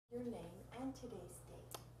Your name and today's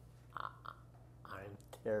date. I'm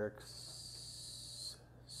Derek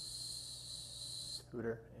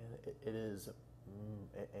Stutter, and it is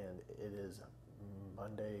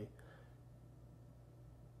Monday,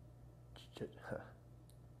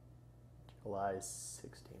 July 16th.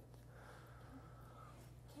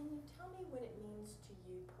 Can you tell me what it means to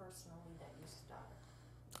you personally that you stutter?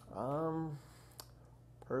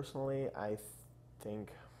 Personally, I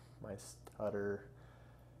think my stutter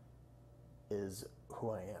is who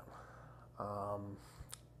I am.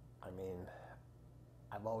 I mean,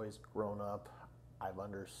 I've always grown up. I've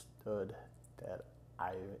understood that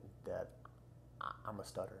I'm a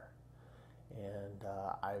stutterer, and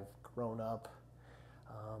I've grown up,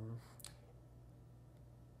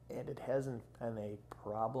 and it hasn't been a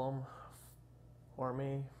problem for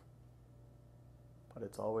me. But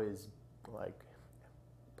it's always like,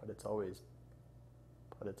 but it's always,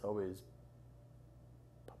 but it's always,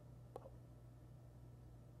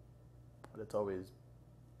 but it's always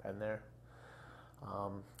been there.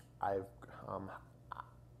 I've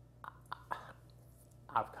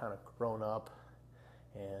I've kind of grown up,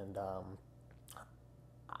 and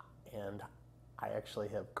and I actually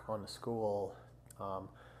have gone to school. My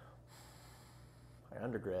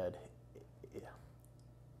undergrad, it,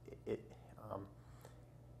 it, um,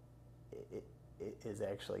 it is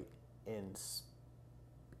actually in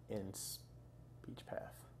speech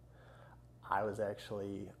path. I was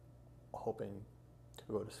actually hoping to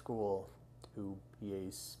go to school to be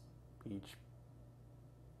a speech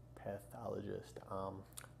pathologist.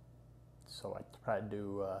 So I tried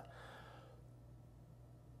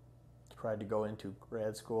to go into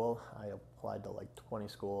grad school. I applied to like 20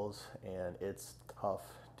 schools, and it's tough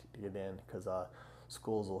to get in because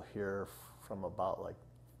schools will hear from about like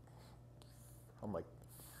from like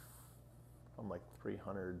from like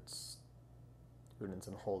 300 students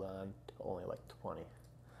and hold on to only like 20.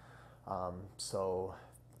 So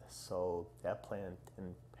that plan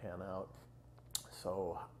didn't pan out.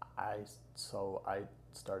 So I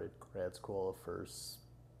started grad school for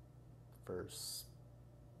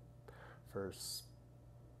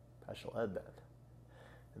special ed then,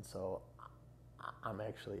 and so I'm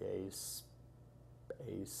actually a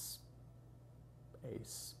a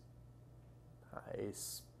a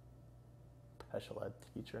special ed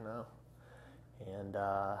teacher now, and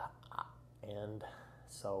and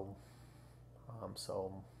so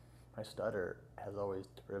so my stutter has always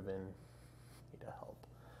driven me to help.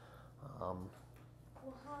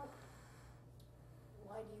 Well,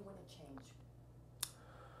 why do you want to change?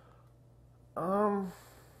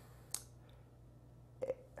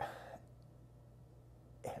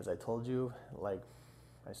 As I told you, like,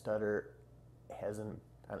 my stutter hasn't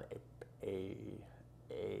been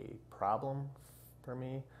a problem for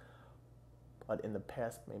me, but in the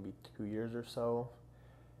past maybe 2 years or so,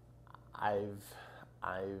 I've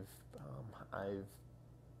I've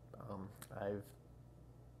um, I've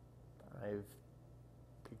I've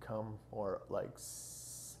become more like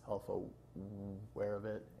self-aware of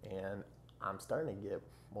it, and I'm starting to get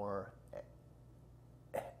more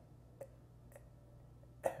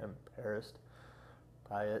embarrassed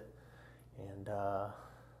by it, and I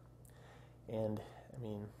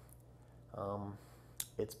mean,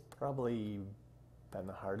 it's probably been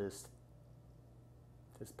the hardest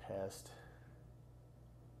this past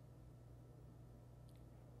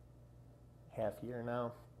half year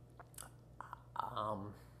now.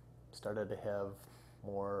 Started to have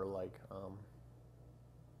more like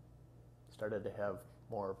started to have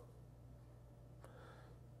more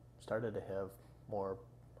started to have more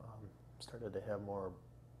started to have more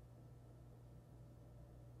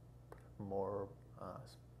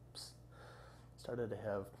started to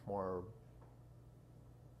have more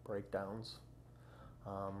breakdowns,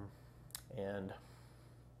 and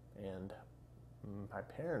my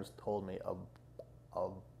parents told me of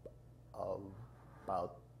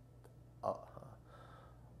about uh,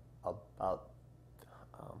 about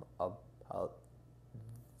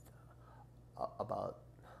about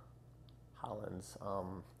Hollins,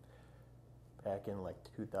 back in like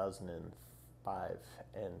 2005,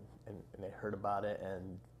 and they heard about it,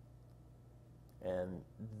 and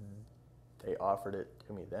they offered it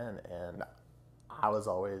to me then, and I was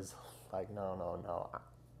always like, no,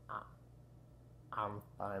 I'm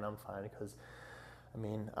fine, because I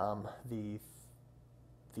mean, the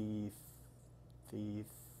the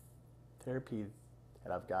therapy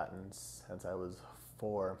that I've gotten since I was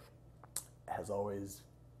 4 has always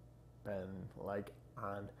been like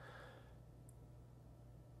on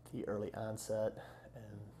the early onset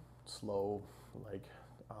and slow, like,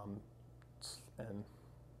 and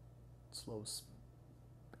slow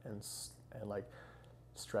and like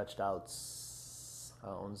stretched out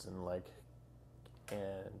sounds and like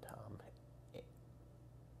and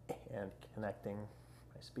connecting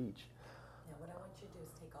my speech. Now what I want you to do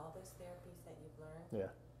is take all those therapies that you've learned. Yeah.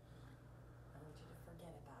 I want you to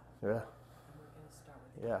forget about them. Yeah. And we're going to start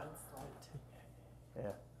with Yeah. clean slate.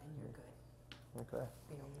 Yeah. And you're good. Okay.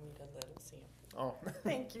 We don't need a little sample. Oh.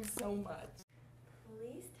 Thank you so much.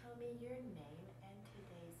 Please tell me your name and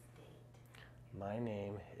today's date. My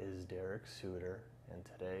name is Derek Suter, and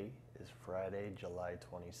today is Friday, July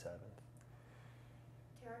 27th.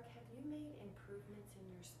 Derek, have you made improvements in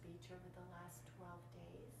your speech over the last 12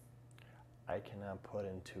 days? I cannot put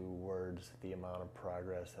into words the amount of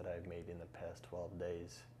progress that I've made in the past 12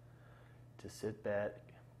 days. To sit back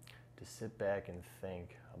and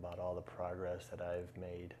think about all the progress that I've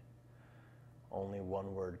made, only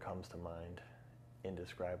one word comes to mind: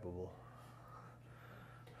 indescribable.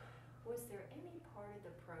 Was there any part of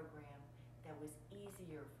the program that was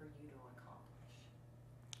easier for you to accomplish?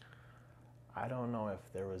 I don't know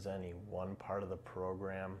if there was any one part of the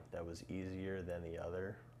program that was easier than the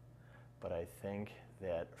other, but I think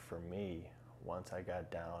that for me, once I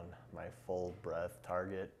got down my full breath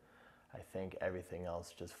target, I think everything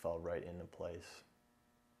else just fell right into place.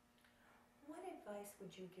 What advice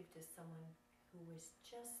would you give to someone who was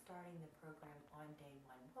just starting the program on day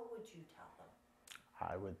one? What would you tell them?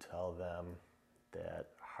 I would tell them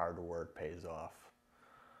that hard work pays off.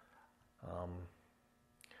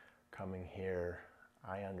 Coming here,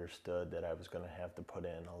 I understood that I was going to have to put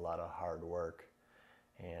in a lot of hard work,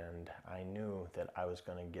 and I knew that I was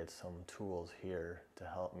going to get some tools here to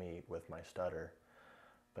help me with my stutter,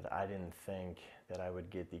 but I didn't think that I would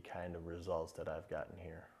get the kind of results that I've gotten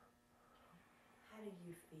here. How do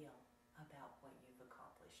you feel about what you've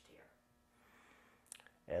accomplished here?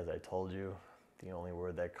 As I told you, the only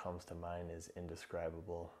word that comes to mind is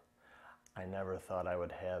indescribable. I never thought I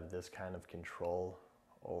would have this kind of control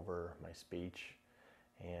over my speech,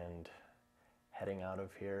 and heading out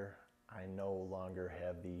of here, I no longer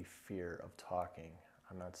have the fear of talking.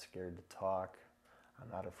 I'm not scared to talk. I'm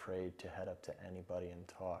not afraid to head up to anybody and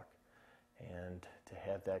talk. And to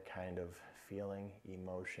have that kind of feeling,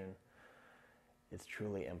 emotion, it's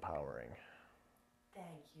truly empowering.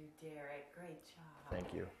 Thank you, Derek. Great job.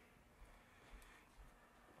 Thank you.